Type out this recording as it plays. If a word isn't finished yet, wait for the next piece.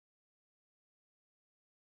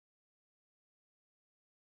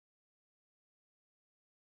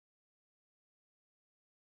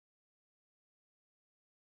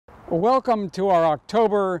Welcome to our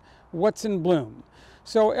October What's in Bloom.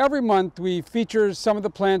 So every month we feature some of the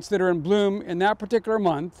plants that are in bloom in that particular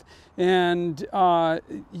month, and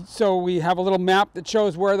so we have a little map that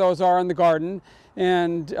shows where those are in the garden,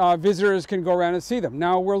 and visitors can go around and see them.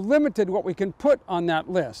 Now we're limited what we can put on that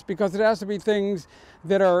list because it has to be things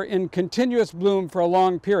that are in continuous bloom for a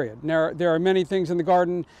long period. There are many things in the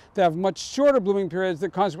garden that have much shorter blooming periods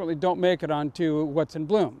that consequently don't make it onto What's in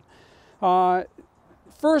Bloom.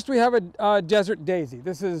 First, we have a desert daisy.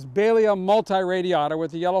 This is Baillia multiradiata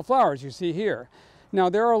with the yellow flowers you see here. Now,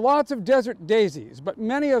 there are lots of desert daisies, but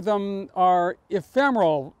many of them are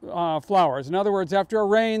ephemeral flowers. In other words, after a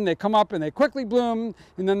rain, they come up and they quickly bloom,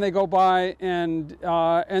 and then they go by, and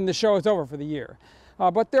the show is over for the year.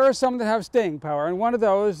 But there are some that have staying power, and one of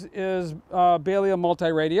those is Baillia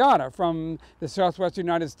multiradiata from the southwestern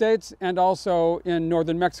United States and also in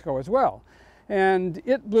northern Mexico as well. And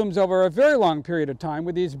it blooms over a very long period of time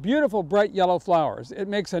with these beautiful bright yellow flowers. It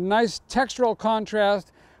makes a nice textural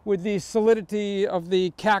contrast with the solidity of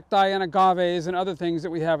the cacti and agaves and other things that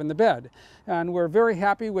we have in the bed. And we're very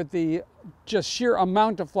happy with the just sheer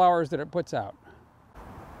amount of flowers that it puts out.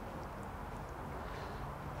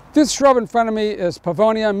 This shrub in front of me is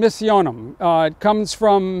Pavonia missionum. It comes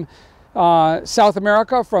from South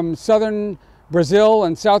America, from southern Brazil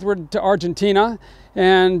and southward to Argentina.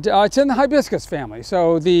 And it's in the hibiscus family,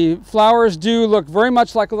 so the flowers do look very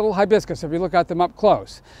much like a little hibiscus if you look at them up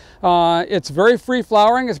close. It's very free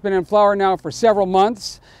flowering. It's been in flower now for several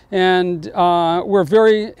months, and we're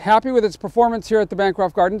very happy with its performance here at the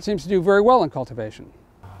Bancroft Garden. It seems to do very well in cultivation.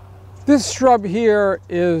 This shrub here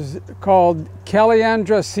is called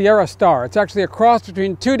Calliandra Sierra Star. It's actually a cross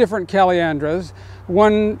between two different calliandras,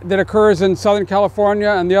 one that occurs in Southern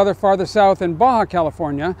California and the other farther south in Baja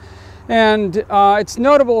California. And it's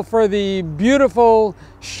notable for the beautiful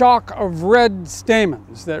shock of red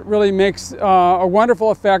stamens that really makes a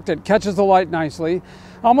wonderful effect. It catches the light nicely.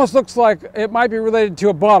 Almost looks like it might be related to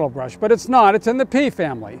a bottle brush, but it's not. It's in the pea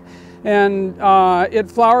family. And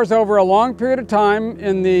it flowers over a long period of time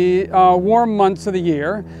in the warm months of the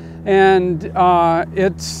year. And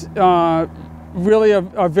it's really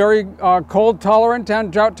a very cold tolerant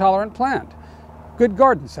and drought tolerant plant. Good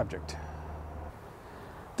garden subject.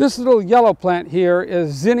 This little yellow plant here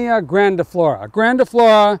is Zinnia grandiflora.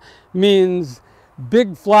 Grandiflora means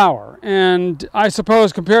big flower, and I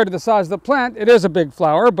suppose compared to the size of the plant, it is a big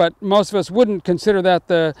flower, but most of us wouldn't consider that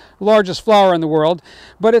the largest flower in the world.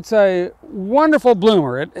 But it's a wonderful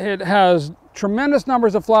bloomer. It has tremendous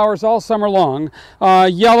numbers of flowers all summer long,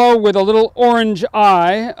 yellow with a little orange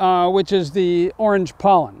eye, which is the orange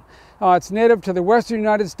pollen. It's native to the western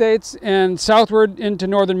United States and southward into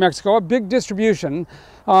northern Mexico, a big distribution.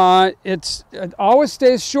 It always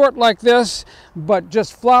stays short like this, but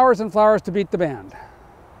just flowers and flowers to beat the band.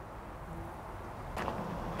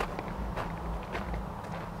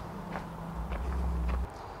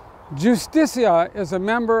 Justicia is a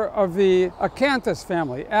member of the Acanthus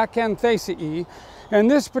family, Acanthaceae, and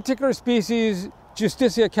this particular species,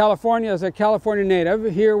 Justicia california, is a California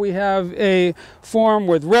native. Here we have a form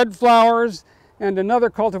with red flowers and another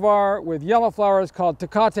cultivar with yellow flowers called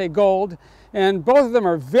Tecate Gold. And both of them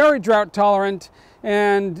are very drought tolerant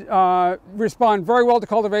and respond very well to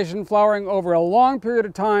cultivation, flowering over a long period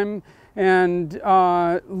of time, and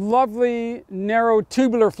lovely narrow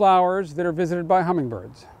tubular flowers that are visited by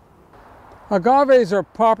hummingbirds. Agaves are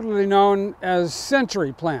popularly known as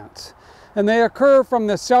century plants, and they occur from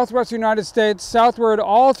the southwestern United States southward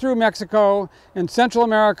all through Mexico and Central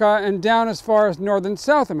America and down as far as northern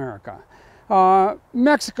South America.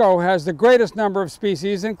 Mexico has the greatest number of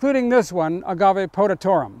species, including this one, Agave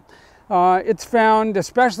potatorum. It's found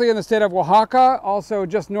especially in the state of Oaxaca, also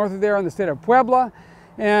just north of there in the state of Puebla,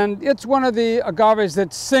 and it's one of the agaves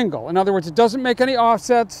that's single. In other words, it doesn't make any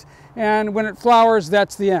offsets, and when it flowers,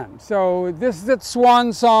 that's the end. So this is its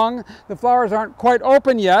swan song. The flowers aren't quite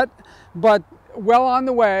open yet, but well on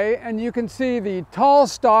the way, and you can see the tall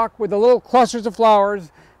stalk with the little clusters of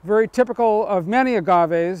flowers, very typical of many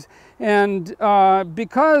agaves. And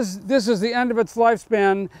because this is the end of its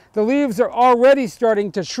lifespan, the leaves are already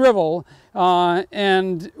starting to shrivel,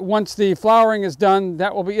 and once the flowering is done,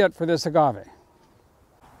 that will be it for this agave.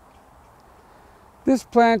 This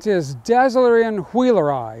plant is Dazzlerian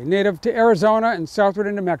wheeleri, native to Arizona and southward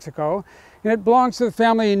into Mexico, and it belongs to the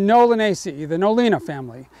family Nolinaceae, the Nolina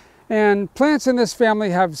family. And plants in this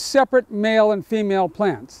family have separate male and female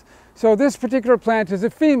plants. So this particular plant is a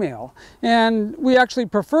female, and we actually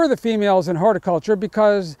prefer the females in horticulture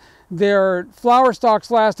because their flower stalks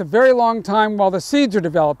last a very long time while the seeds are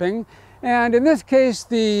developing, And in this case,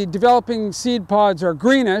 the developing seed pods are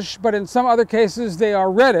greenish, but in some other cases they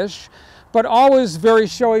are reddish, but always very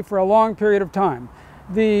showy for a long period of time.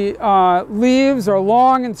 The leaves are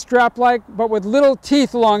long and strap-like, but with little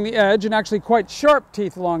teeth along the edge, and actually quite sharp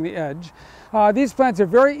teeth along the edge. These plants are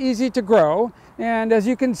very easy to grow, and as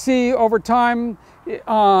you can see over time,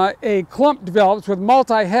 a clump develops with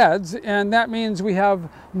multi-heads, and that means we have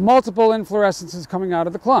multiple inflorescences coming out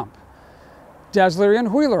of the clump. Dazzlerian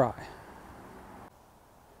Wheeleri.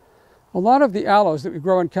 A lot of the aloes that we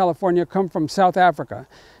grow in California come from South Africa,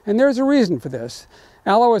 and there's a reason for this.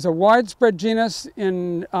 Aloe is a widespread genus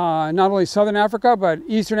in not only southern Africa, but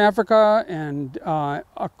eastern Africa and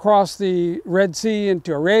across the Red Sea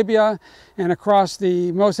into Arabia and across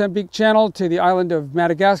the Mozambique Channel to the island of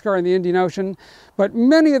Madagascar in the Indian Ocean. But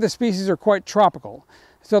many of the species are quite tropical.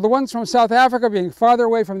 So the ones from South Africa, being farther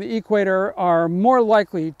away from the equator, are more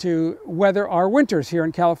likely to weather our winters here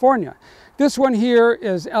in California. This one here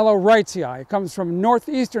is Aloe wrightsii. It comes from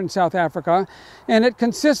northeastern South Africa, and it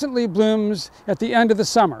consistently blooms at the end of the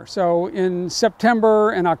summer. So in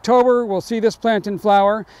September and October, we'll see this plant in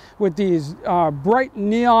flower with these bright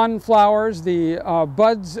neon flowers. The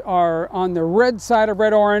buds are on the red side of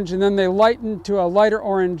red-orange, and then they lighten to a lighter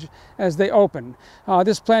orange as they open.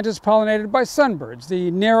 This plant is pollinated by sunbirds. The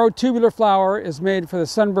narrow tubular flower is made for the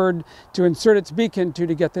sunbird to insert its beak into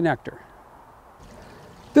to get the nectar.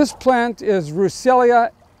 This plant is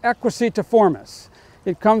Russelia equisetiformis.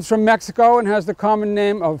 It comes from Mexico and has the common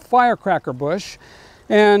name of firecracker bush.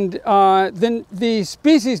 And then the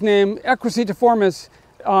species name equisetiformis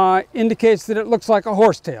indicates that it looks like a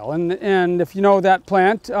horsetail. And if you know that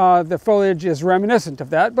plant, the foliage is reminiscent of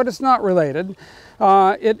that, but it's not related.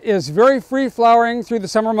 It is very free flowering through the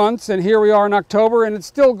summer months, and here we are in October, and it's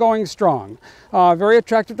still going strong. Very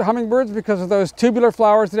attractive to hummingbirds because of those tubular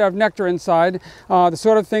flowers that have nectar inside, the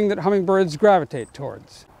sort of thing that hummingbirds gravitate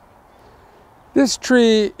towards. This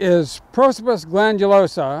tree is Prosopis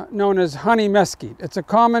glandulosa, known as honey mesquite. It's a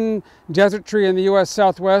common desert tree in the U.S.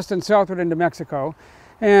 Southwest and southward into Mexico,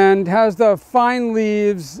 and has the fine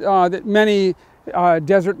leaves that many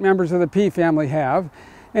desert members of the pea family have.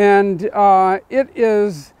 And it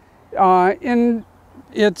is in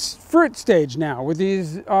its fruit stage now with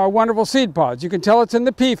these wonderful seed pods. You can tell it's in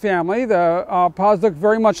the pea family. The pods look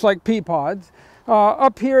very much like pea pods.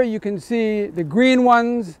 Up here you can see the green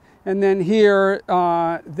ones, and then here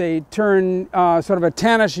they turn sort of a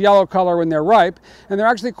tannish yellow color when they're ripe, and they're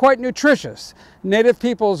actually quite nutritious. Native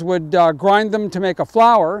peoples would grind them to make a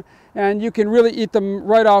flour, and you can really eat them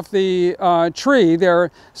right off the tree.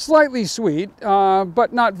 They're slightly sweet,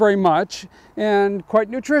 but not very much, and quite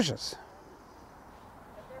nutritious.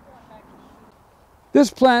 This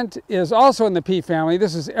plant is also in the pea family.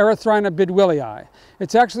 This is Erythrina bidwillii.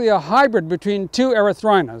 It's actually a hybrid between two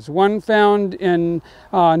erythrinas, one found in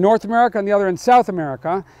North America and the other in South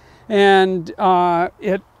America. And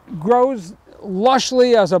it grows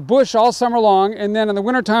lushly as a bush all summer long, and then in the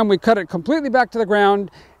wintertime we cut it completely back to the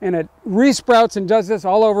ground, and it resprouts and does this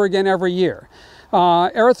all over again every year.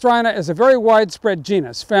 Erythrina is a very widespread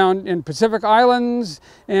genus found in Pacific Islands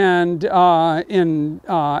and in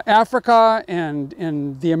Africa and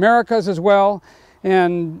in the Americas as well.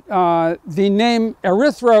 And the name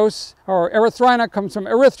erythros, or erythrina, comes from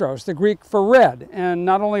erythros, the Greek for red. And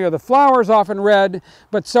not only are the flowers often red,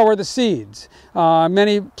 but so are the seeds.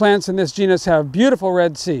 Many plants in this genus have beautiful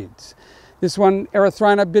red seeds. This one,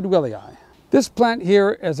 Erythrina bidwillii. This plant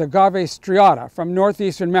here is Agave striata from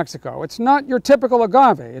northeastern Mexico. It's not your typical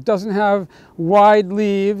agave. It doesn't have wide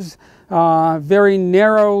leaves, very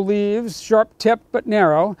narrow leaves, sharp tip but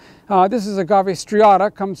narrow. This is Agave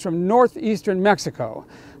striata, comes from northeastern Mexico.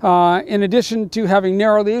 In addition to having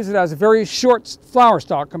narrow leaves, it has a very short flower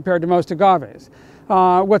stalk compared to most agaves.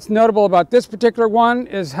 What's notable about this particular one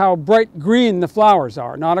is how bright green the flowers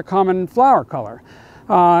are, not a common flower color.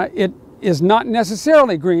 It is not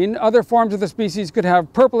necessarily green. Other forms of the species could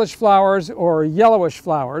have purplish flowers or yellowish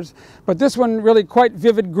flowers, but this one really quite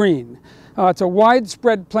vivid green. It's a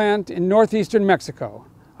widespread plant in northeastern Mexico,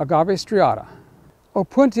 Agave striata.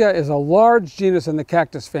 Opuntia is a large genus in the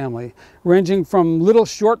cactus family, ranging from little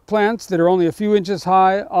short plants that are only a few inches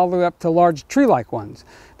high all the way up to large tree-like ones.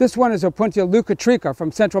 This one is Opuntia leucotricha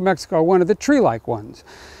from central Mexico, one of the tree-like ones.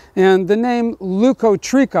 And the name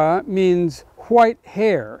leucotricha means white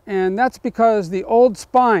hair, and that's because the old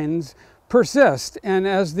spines persist, and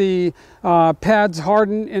as the pads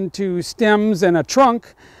harden into stems and a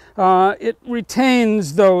trunk, it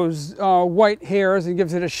retains those white hairs and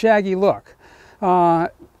gives it a shaggy look.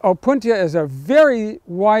 Opuntia is a very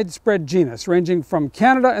widespread genus, ranging from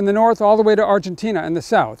Canada in the north all the way to Argentina in the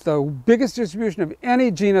south, the biggest distribution of any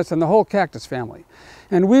genus in the whole cactus family.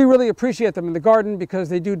 And we really appreciate them in the garden because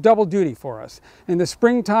they do double duty for us. In the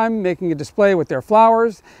springtime, making a display with their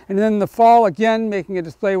flowers, and then in the fall, again, making a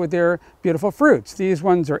display with their beautiful fruits. These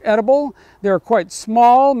ones are edible. They're quite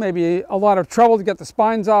small, maybe a lot of trouble to get the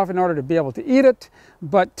spines off in order to be able to eat it,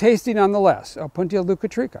 but tasty nonetheless. Opuntia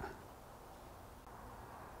leucotricha.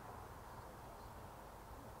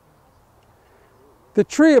 The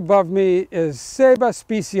tree above me is Ceiba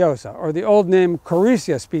speciosa, or the old name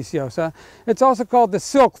Corycia speciosa. It's also called the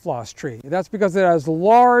silk floss tree. That's because it has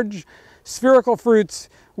large spherical fruits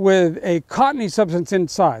with a cottony substance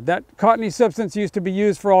inside. That cottony substance used to be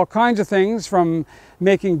used for all kinds of things, from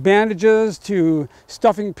making bandages to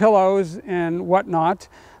stuffing pillows and whatnot.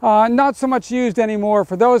 Not so much used anymore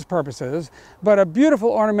for those purposes, but a beautiful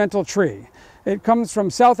ornamental tree. It comes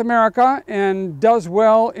from South America and does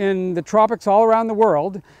well in the tropics all around the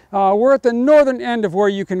world. We're at the northern end of where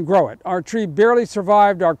you can grow it. Our tree barely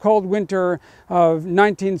survived our cold winter of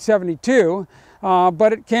 1972,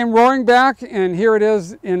 but it came roaring back, and here it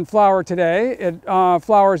is in flower today. It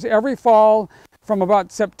flowers every fall from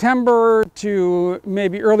about September to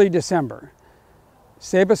maybe early December.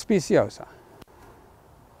 Ceiba speciosa.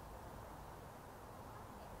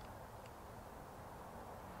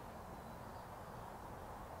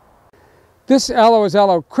 This aloe is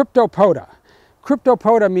aloe cryptopoda.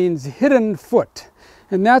 Cryptopoda means hidden foot,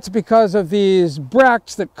 and that's because of these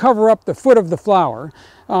bracts that cover up the foot of the flower,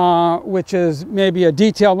 which is maybe a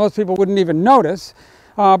detail most people wouldn't even notice.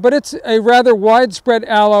 But it's a rather widespread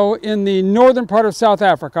aloe in the northern part of South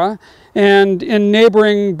Africa and in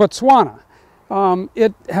neighboring Botswana.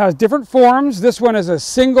 It has different forms. This one is a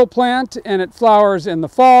single plant and it flowers in the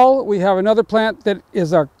fall. We have another plant that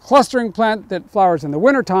is a clustering plant that flowers in the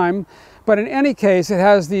wintertime. But in any case, it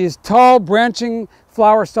has these tall branching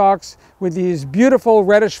flower stalks with these beautiful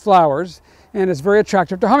reddish flowers, and it's very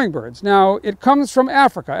attractive to hummingbirds. Now, it comes from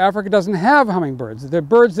Africa. Africa doesn't have hummingbirds. The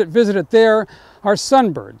birds that visit it there are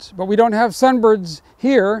sunbirds, but we don't have sunbirds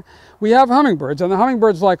here. We have hummingbirds, and the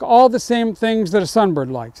hummingbirds like all the same things that a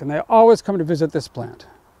sunbird likes, and they always come to visit this plant.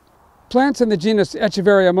 Plants in the genus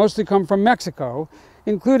Echeveria mostly come from Mexico,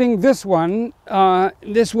 including this one.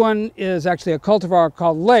 This one is actually a cultivar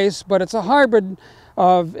called lace, but it's a hybrid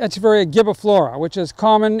of Echeveria gibiflora, which is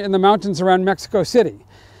common in the mountains around Mexico City.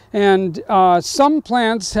 And some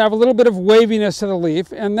plants have a little bit of waviness to the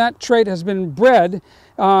leaf, and that trait has been bred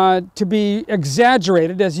to be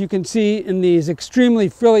exaggerated, as you can see in these extremely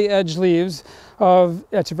frilly edge leaves of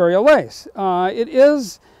Echeveria lace. It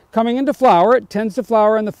is coming into flower. It tends to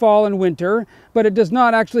flower in the fall and winter, but it does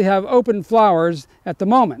not actually have open flowers at the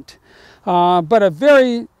moment. But a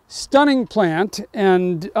very stunning plant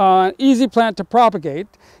and easy plant to propagate,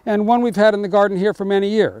 and one we've had in the garden here for many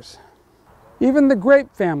years. Even the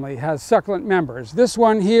grape family has succulent members. This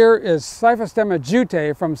one here is Cyphostemma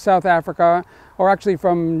jute from South Africa, or actually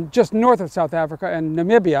from just north of South Africa and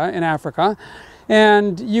Namibia in Africa.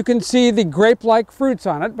 And you can see the grape-like fruits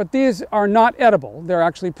on it, but these are not edible. They're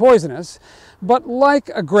actually poisonous. But like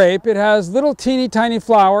a grape, it has little teeny tiny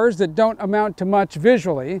flowers that don't amount to much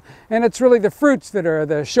visually, and it's really the fruits that are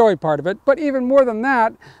the showy part of it. But even more than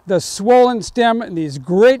that, the swollen stem and these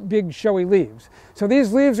great big showy leaves. So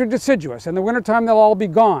these leaves are deciduous. In the wintertime, they'll all be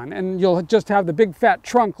gone, and you'll just have the big fat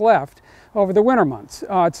trunk left over the winter months.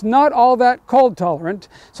 It's not all that cold tolerant,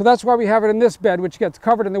 so that's why we have it in this bed, which gets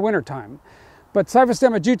covered in the wintertime. But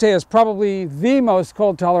Cyphostemma jute is probably the most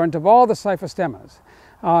cold tolerant of all the cyphostemmas,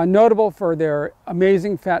 notable for their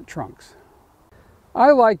amazing fat trunks.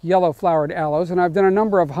 I like yellow flowered aloes, and I've done a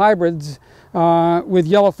number of hybrids with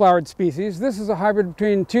yellow flowered species. This is a hybrid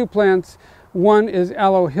between two plants. One is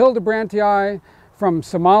Aloe hildebrantii from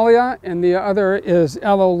Somalia, and the other is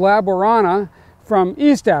Aloe laborana from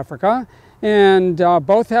East Africa. And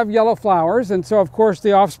both have yellow flowers, and so of course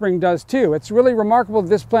the offspring does too. It's really remarkable that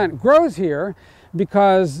this plant grows here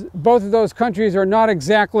because both of those countries are not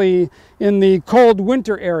exactly in the cold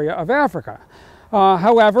winter area of Africa.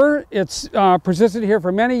 However, it's persisted here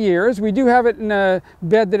for many years. We do have it in a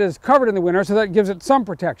bed that is covered in the winter, so that gives it some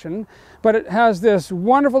protection, but it has this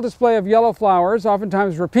wonderful display of yellow flowers,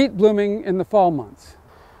 oftentimes repeat blooming in the fall months.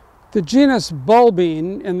 The genus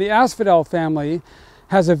Bulbine in the Asphodel family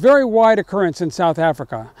has a very wide occurrence in South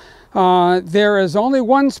Africa. There is only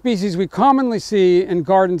one species we commonly see in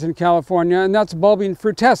gardens in California, and that's bulbine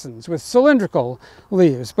frutescens with cylindrical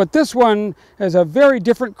leaves. But this one is a very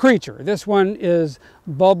different creature. This one is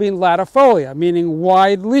bulbine latifolia, meaning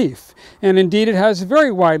wide leaf. And indeed it has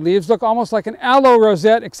very wide leaves, look almost like an aloe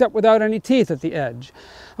rosette except without any teeth at the edge.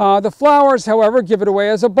 The flowers, however, give it away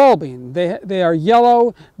as a bulbine. They are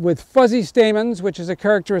yellow with fuzzy stamens, which is a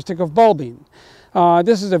characteristic of bulbine.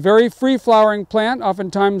 This is a very free-flowering plant,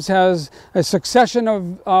 oftentimes has a succession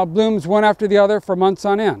of blooms one after the other for months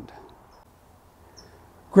on end.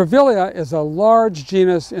 Grevillea is a large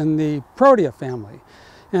genus in the Protea family,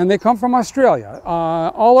 and they come from Australia,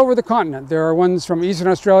 all over the continent. There are ones from eastern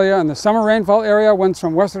Australia in the summer rainfall area, ones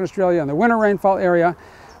from western Australia in the winter rainfall area,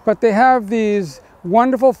 but they have these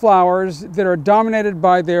wonderful flowers that are dominated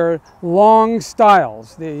by their long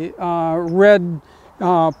styles, the red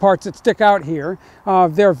parts that stick out here.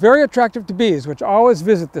 They're very attractive to bees, which always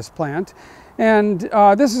visit this plant. And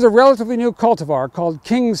this is a relatively new cultivar called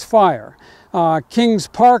King's Fire. King's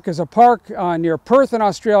Park is a park near Perth in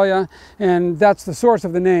Australia, and that's the source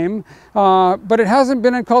of the name. But it hasn't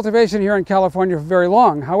been in cultivation here in California for very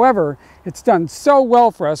long. However, it's done so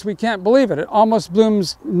well for us, we can't believe it. It almost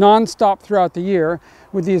blooms non-stop throughout the year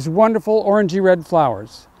with these wonderful orangey red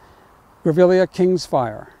flowers. Grevillea King's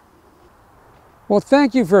Fire. Well,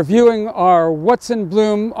 thank you for viewing our What's in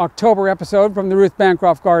Bloom October episode from the Ruth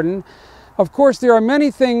Bancroft Garden. Of course, there are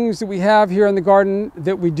many things that we have here in the garden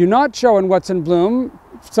that we do not show in What's in Bloom,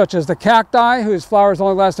 such as the cacti, whose flowers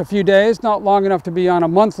only last a few days, not long enough to be on a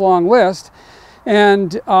month-long list.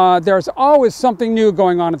 And there's always something new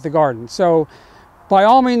going on at the garden. So by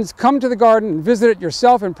all means, come to the garden and visit it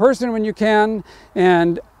yourself in person when you can.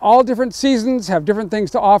 And all different seasons have different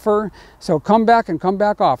things to offer. So come back and come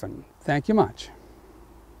back often. Thank you much.